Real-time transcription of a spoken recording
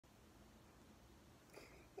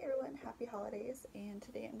happy holidays, and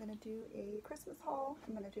today I'm going to do a Christmas haul.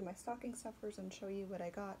 I'm going to do my stocking stuffers and show you what I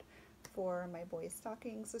got for my boys'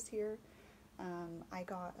 stockings this year. I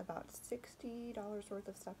got about $60 worth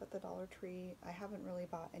of stuff at the Dollar Tree. I haven't really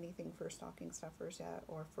bought anything for stocking stuffers yet,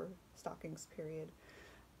 or for stockings period,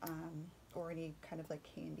 or any kind of like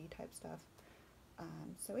candy type stuff.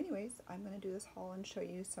 So anyways, I'm going to do this haul and show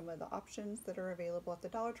you some of the options that are available at the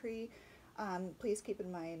Dollar Tree. Please keep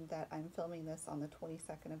in mind that I'm filming this on the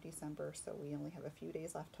 22nd of December, so we only have a few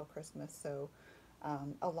days left till Christmas, so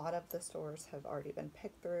a lot of the stores have already been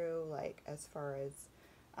picked through, like as far as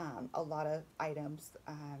a lot of items,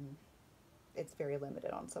 it's very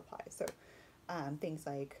limited on supply, so things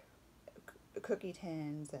like cookie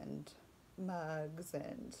tins and mugs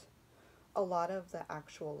and a lot of the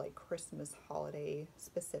actual like Christmas holiday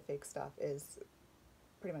specific stuff is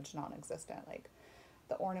pretty much non-existent. Like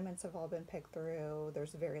the ornaments have all been picked through.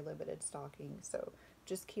 There's very limited stocking, so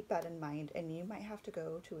just keep that in mind. And you might have to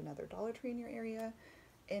go to another Dollar Tree in your area.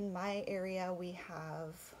 In my area, we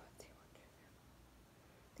have,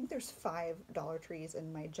 I think there's 5 Dollar Trees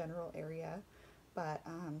in my general area, but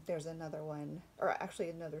there's another one, or actually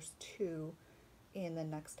there's 2 in the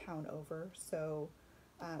next town over. So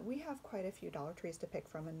we have quite a few Dollar Trees to pick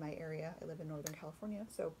from in my area. I live in Northern California,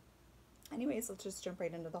 so anyways, let's just jump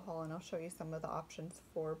right into the haul and I'll show you some of the options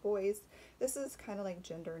for boys. This is kind of like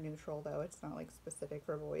gender neutral though. It's not like specific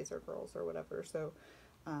for boys or girls or whatever. So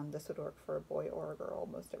this would work for a boy or a girl,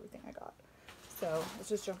 most everything I got. So let's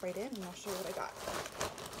just jump right in and I'll show you what I got.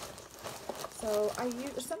 So I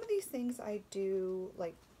use some of these things I do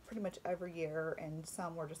like pretty much every year, and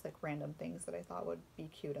some were just like random things that I thought would be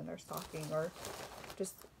cute in their stocking, or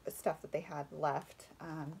just stuff that they had left,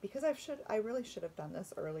 because I really should have done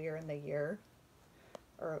this earlier in the year,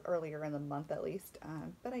 or earlier in the month at least,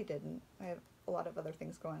 but I didn't. I have a lot of other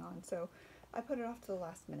things going on, so I put it off to the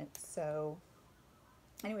last minute. So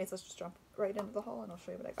anyways, let's just jump right into the haul and I'll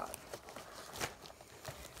show you what I got.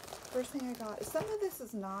 First thing I got is, some of this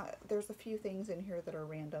is not, there's a few things in here that are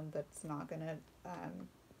random that's not gonna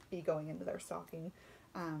be going into their stocking,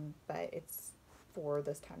 but it's for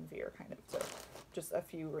this time of year kind of, so just a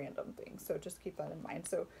few random things, so just keep that in mind.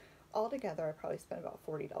 So altogether I probably spent about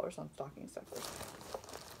 $40 on stocking stuffers.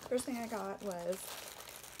 First thing I got was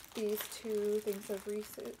these 2 things of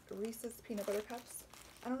Reese's peanut butter cups.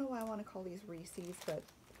 I don't know why I want to call these Reese's, but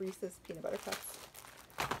Reese's peanut butter cups.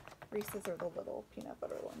 Reese's are the little peanut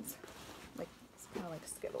butter ones, like it's kind of like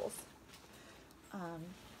Skittles.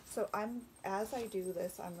 So as I do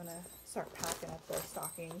this, I'm gonna start packing up their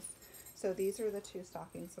stockings. So these are the 2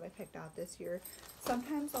 stockings that I picked out this year.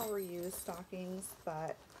 Sometimes I'll reuse stockings,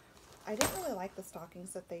 but I didn't really like the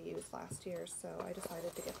stockings that they used last year, so I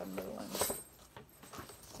decided to get them new ones.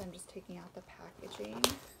 So I'm just taking out the packaging,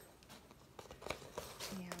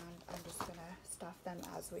 and I'm just gonna stuff them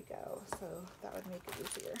as we go, so that would make it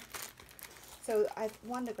easier. So I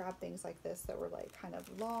wanted to grab things like this that were like kind of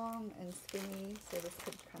long and skinny, so this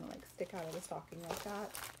could kind of like stick out of the stocking like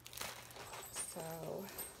that. So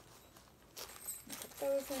put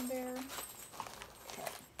those in there.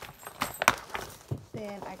 Okay.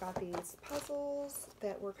 Then I got these puzzles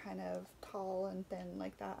that were kind of tall and thin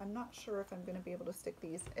like that. I'm not sure if I'm going to be able to stick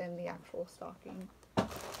these in the actual stocking,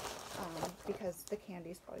 because the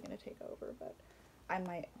candy's probably going to take over, but I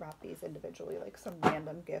might wrap these individually, like some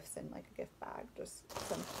random gifts in like a gift bag, just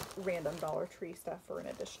some random Dollar Tree stuff for an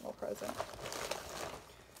additional present.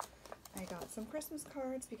 I got some Christmas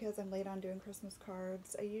cards because I'm late on doing Christmas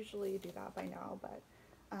cards. I usually do that by now, but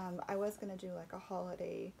I was going to do like a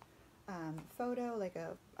holiday photo, like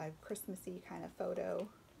a Christmassy kind of photo.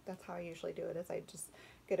 That's how I usually do it, is I just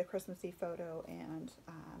get a Christmassy photo and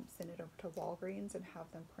send it over to Walgreens and have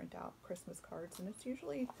them print out Christmas cards, and it's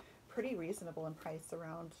usually pretty reasonable in price,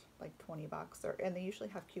 around like 20 bucks, and they usually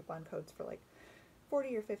have coupon codes for like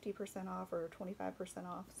 40 or 50% off or 25%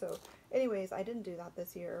 off. So anyways, I didn't do that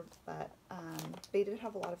this year, but they did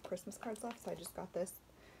have a lot of Christmas cards left, so I just got this.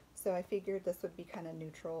 So I figured this would be kind of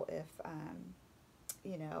neutral if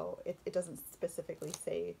you know, it doesn't specifically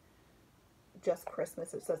say just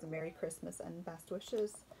Christmas. It says Merry Christmas and best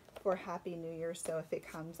wishes for Happy New Year. So if it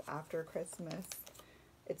comes after Christmas,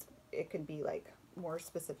 it can be like more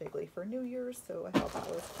specifically for New Year's, so I thought that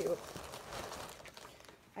was cute.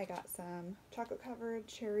 I got some chocolate covered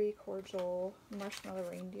cherry cordial marshmallow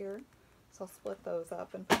reindeer, so I'll split those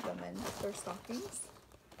up and put them in their stockings.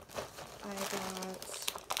 I got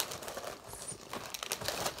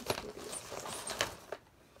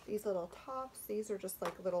these little tops. These are just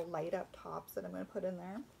like little light up tops that I'm going to put in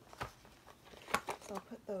there, so I'll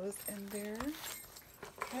put those in there.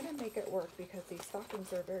 Try to make it work because these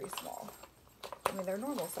stockings are very small. I mean, they're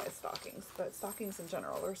normal size stockings, but stockings in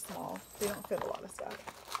general are small. They don't fit a lot of stuff.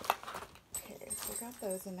 Okay, so I got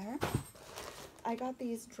those in there. I got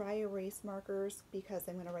these dry erase markers because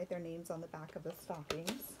I'm going to write their names on the back of the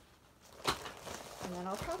stockings. And then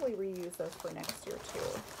I'll probably reuse those for next year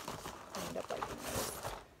too. I end up liking those.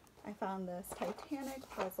 I found this Titanic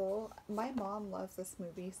puzzle. My mom loves this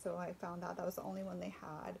movie, so I found out that was the only one they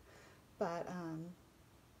had. But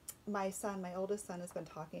my oldest son, has been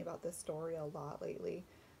talking about this story a lot lately,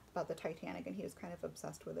 about the Titanic, and he was kind of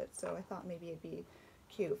obsessed with it. So I thought maybe it'd be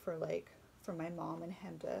cute for my mom and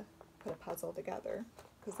him to put a puzzle together,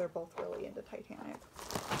 because they're both really into Titanic.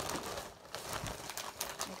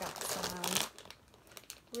 I got some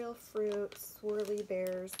real fruit swirly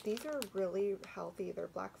bears. These are really healthy. They're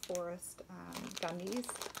Black Forest gummies,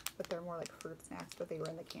 but they're more like fruit snacks, but they were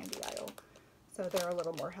in the candy aisle. So they're a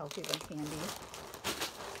little more healthy than candy.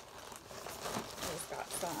 I've got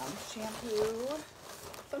some shampoo.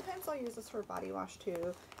 Sometimes I'll use this for body wash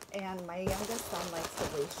too. And my youngest son likes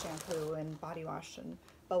the waist shampoo and body wash and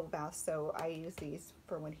bubble bath, so I use these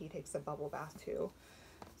for when he takes a bubble bath too.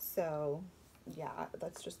 So yeah,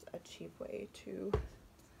 that's just a cheap way to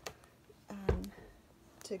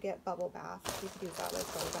get bubble bath. You could use that as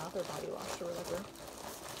bubble bath or body wash or whatever.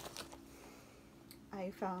 I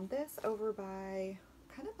found this over by,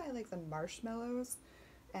 kind of by like the marshmallows,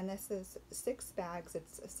 and this is 6 bags.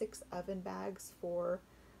 It's 6 oven bags for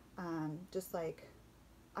just like,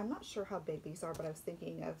 I'm not sure how big these are, but I was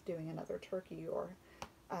thinking of doing another turkey or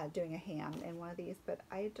doing a ham in one of these, but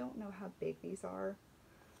I don't know how big these are.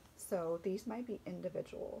 So these might be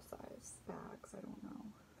individual size bags. I don't know.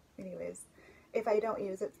 Anyways, if I don't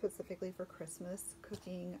use it specifically for Christmas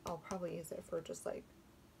cooking, I'll probably use it for just like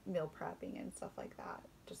meal prepping and stuff like that.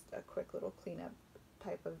 Just a quick little cleanup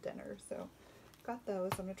type of dinner. So got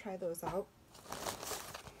those. I'm going to try those out.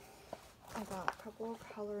 I got a couple of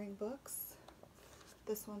coloring books.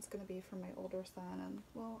 This one's going to be for my older son, and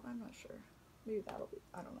well, I'm not sure. Maybe that'll be,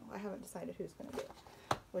 I don't know. I haven't decided who's going to get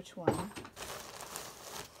which one.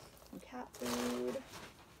 And cat food.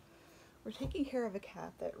 We're taking care of a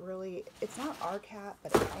cat that really, it's not our cat,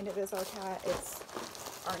 but it kind of is our cat. It's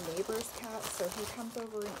our neighbor's cat, so he comes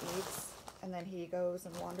over and eats, and then he goes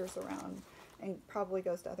and wanders around, and probably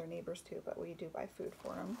goes to other neighbors too, but we do buy food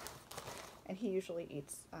for him. And he usually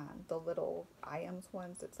eats the little IAMS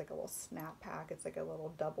ones. It's like a little snap pack. It's like a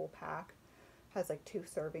little double pack. Has like 2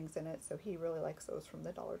 servings in it, so he really likes those from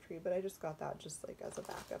the Dollar Tree. But I just got that just like as a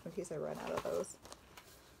backup in case I run out of those.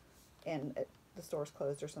 And the store's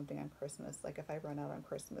closed or something on Christmas, like if I run out on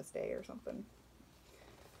Christmas Day or something.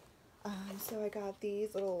 So I got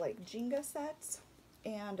these little like Jenga sets,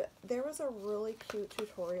 and there was a really cute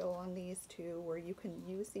tutorial on these too, where you can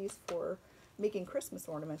use these for making Christmas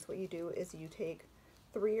ornaments. What you do is you take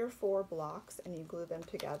 3 or 4 blocks and you glue them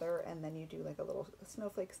together, and then you do like a little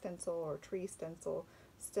snowflake stencil or tree stencil,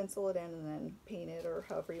 stencil it in, and then paint it or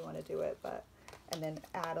however you want to do it, and then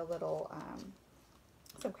add a little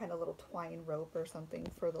some kind of little twine rope or something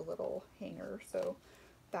for the little hanger. So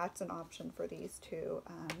that's an option for these too.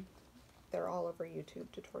 They're all over YouTube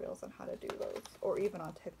tutorials on how to do those, or even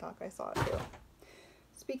on TikTok. I saw it too.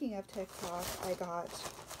 Speaking of TikTok, I got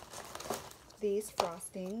these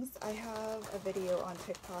frostings. I have a video on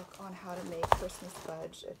TikTok on how to make Christmas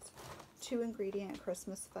fudge. It's 2 ingredient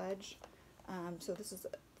Christmas fudge. So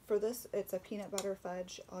it's a peanut butter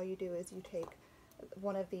fudge. All you do is you take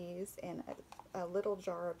one of these and a little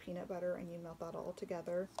jar of peanut butter, and you melt that all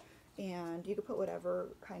together, and you can put whatever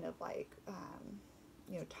kind of like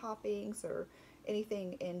toppings or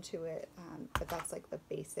anything into it, but that's like the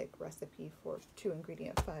basic recipe for 2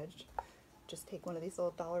 ingredient fudge. Just take one of these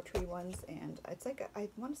little Dollar Tree ones, and it's like I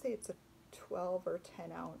want to say it's a 12 or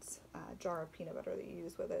 10 ounce jar of peanut butter that you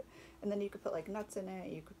use with it, and then you could put like nuts in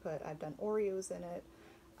it. You could put, I've done Oreos in it.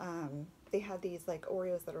 They have these like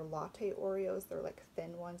Oreos that are latte Oreos. They're like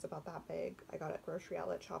thin ones about that big. I got at Grocery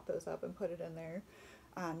Outlet, chop those up and put it in there.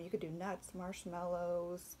 You could do nuts,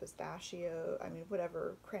 marshmallows, pistachio, I mean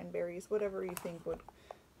whatever, cranberries, whatever you think would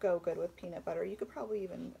go good with peanut butter. You could probably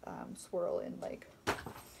even swirl in like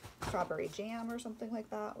strawberry jam or something like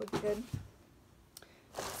that would be good.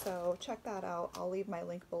 So check that out. I'll leave my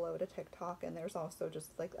link below to TikTok, and there's also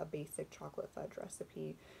just like a basic chocolate fudge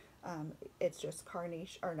recipe. It's just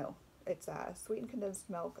it's sweetened condensed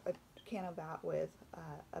milk, a can of that with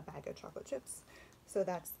a bag of chocolate chips. So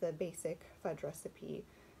that's the basic fudge recipe,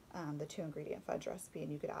 the 2 ingredient fudge recipe,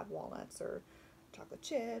 and you could add walnuts or chocolate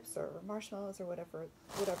chips or marshmallows or whatever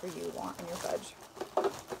you want in your fudge.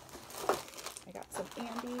 I got some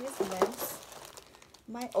Andes mints.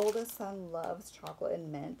 My oldest son loves chocolate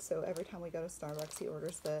and mint, so every time we go to Starbucks, he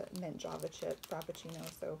orders the mint Java chip frappuccino,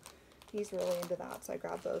 so he's really into that, so I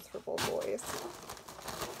grabbed those for both boys.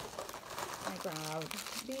 I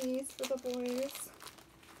grabbed these for the boys,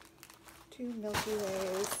 2 Milky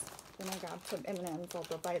Ways, then I grabbed some M&Ms. I'll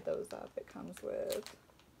divide those up. It comes with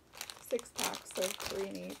 6 packs, so 3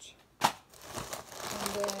 in each. And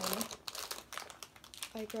then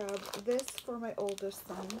I grabbed this for my oldest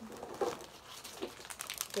son.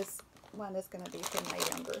 This one is going to be for my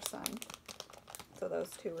younger son. So those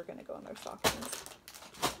 2 are going to go in their stockings.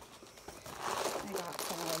 I got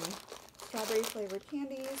some strawberry flavored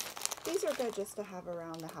candies. These are good just to have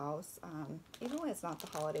around the house. Even when it's not the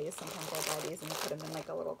holidays, sometimes I'll buy these and put them in like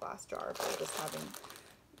a little glass jar for just having,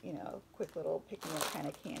 you know, quick little pick-me-up kind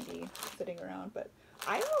of candy sitting around. But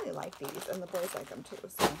I really like these, and the boys like them too,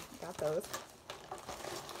 so I got those.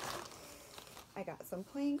 I got some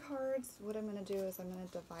playing cards. What I'm going to do is I'm going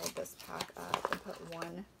to divide this pack up and put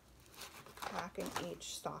 1 pack in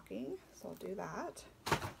each stocking. So I'll do that.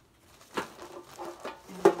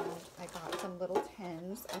 And I got some little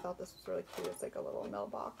tins. I thought this was really cute. It's like a little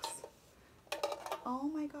mailbox. Oh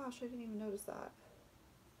my gosh, I didn't even notice that.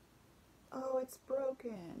 Oh, it's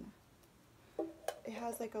broken. It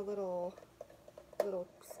has like a little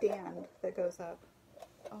stand that goes up.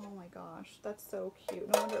 Oh my gosh, that's so cute.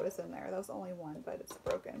 No wonder it was in there. That was only 1, but it's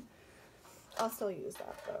broken. I'll still use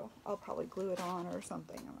that though. I'll probably glue it on or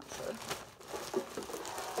something. I'm not sure.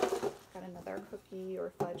 Got another cookie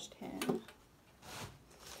or fudge tin.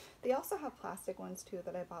 They also have plastic ones too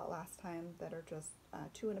that I bought last time that are just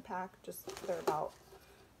 2 in a pack. They're about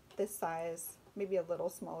this size, maybe a little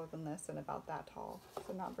smaller than this, and about that tall,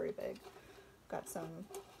 so not very big. Got some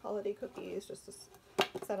holiday cookies just to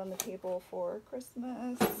set on the table for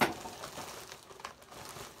Christmas.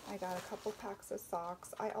 I got a couple packs of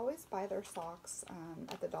socks. I always buy their socks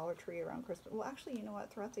at the Dollar Tree around Christmas. Well, actually, you know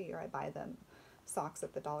what? Throughout the year, I buy them socks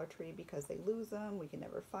at the Dollar Tree because they lose them. We can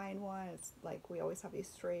never find one. It's like we always have these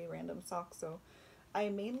stray random socks. So I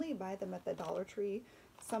mainly buy them at the Dollar Tree.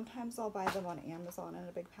 Sometimes I'll buy them on Amazon in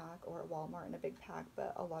a big pack or at Walmart in a big pack,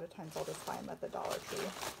 but a lot of times I'll just buy them at the Dollar Tree.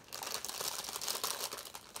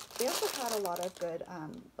 They also had a lot of good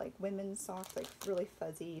like women's socks, like really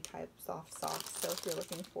fuzzy type soft socks. So if you're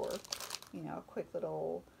looking for, you know, a quick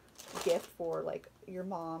little gift for like your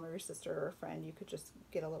mom or your sister or a friend, you could just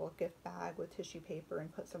get a little gift bag with tissue paper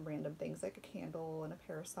and put some random things like a candle and a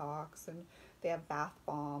pair of socks. And they have bath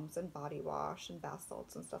bombs and body wash and bath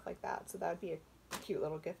salts and stuff like that. So that would be a cute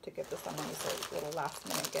little gift to give to someone as a little last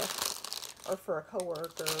minute gift, or for a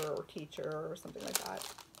coworker or teacher or something like that.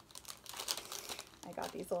 I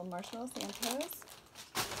got these little marshmallow Santas.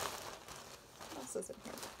 What else is in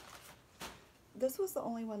here? This was the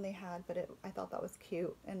only one they had, but I thought that was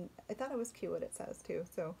cute, and I thought it was cute what it says too,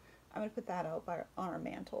 so I'm going to put that out on our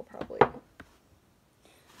mantle probably.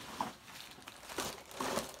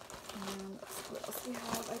 And let's see what else we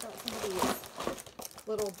have. I got some of these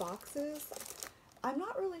little boxes. I'm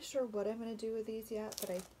not really sure what I'm going to do with these yet,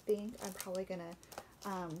 but I think I'm probably going to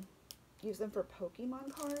use them for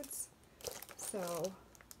Pokemon cards. So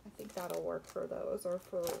I think that'll work for those, or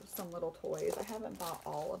for some little toys. I haven't bought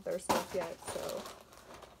all of their stuff yet, so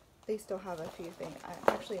they still have a few things.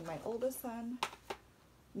 Actually, my oldest son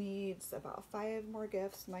needs about 5 more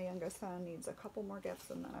gifts. My youngest son needs a couple more gifts,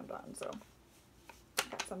 and then I'm done. So I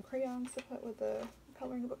got some crayons to put with the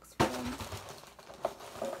coloring books for them.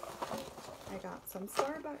 I got some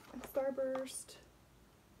Starburst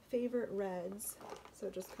favorite reds. So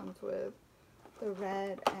it just comes with the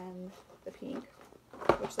red and the pink,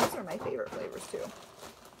 which those are my favorite flavors too.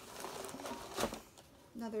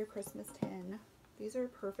 Another Christmas tin. These are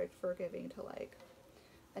perfect for giving to like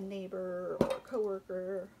a neighbor or a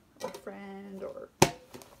coworker or a friend or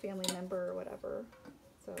family member or whatever.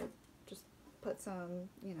 So just put some,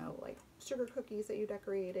 you know, like sugar cookies that you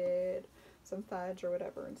decorated, some fudge or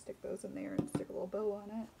whatever, and stick those in there and stick a little bow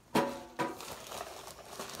on it.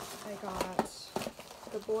 I got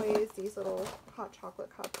the boys these little hot chocolate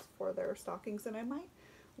cups for their stockings, and I might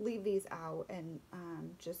leave these out and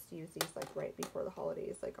just use these like right before the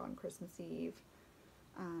holidays, like on Christmas Eve.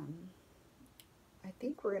 I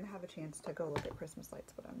think we're gonna have a chance to go look at Christmas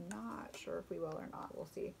lights, but I'm not sure if we will or not. We'll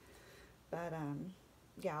see. But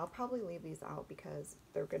yeah, I'll probably leave these out because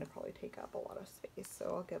they're gonna probably take up a lot of space, so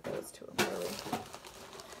I'll give those to them early.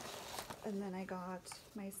 And then I got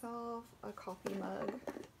myself a coffee mug.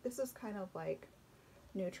 This is kind of like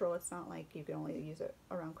neutral. It's not like you can only use it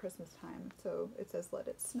around Christmas time. So it says let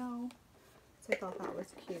it snow. So I thought that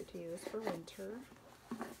was cute to use for winter,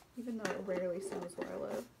 even though it rarely snows where I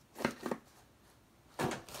live.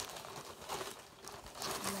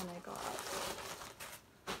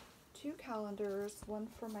 calendars, one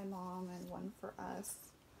for my mom and one for us.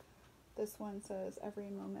 This one says every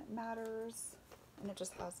moment matters, and it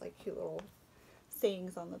just has like cute little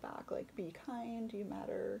sayings on the back, like be kind, you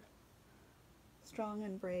matter, strong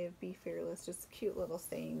and brave, be fearless, just cute little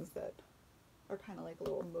sayings that are kind of like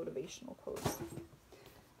little motivational quotes.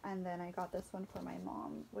 And then I got this one for my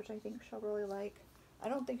mom, which I think she'll really like. I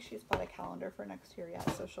don't think she's bought a calendar for next year yet,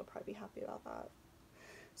 so she'll probably be happy about that.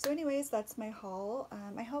 So anyways, that's my haul.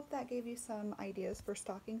 I hope that gave you some ideas for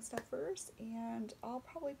stocking stuffers, and I'll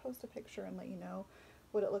probably post a picture and let you know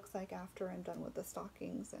what it looks like after I'm done with the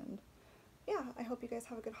stockings. And yeah, I hope you guys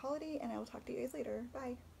have a good holiday, and I will talk to you guys later.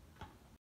 Bye!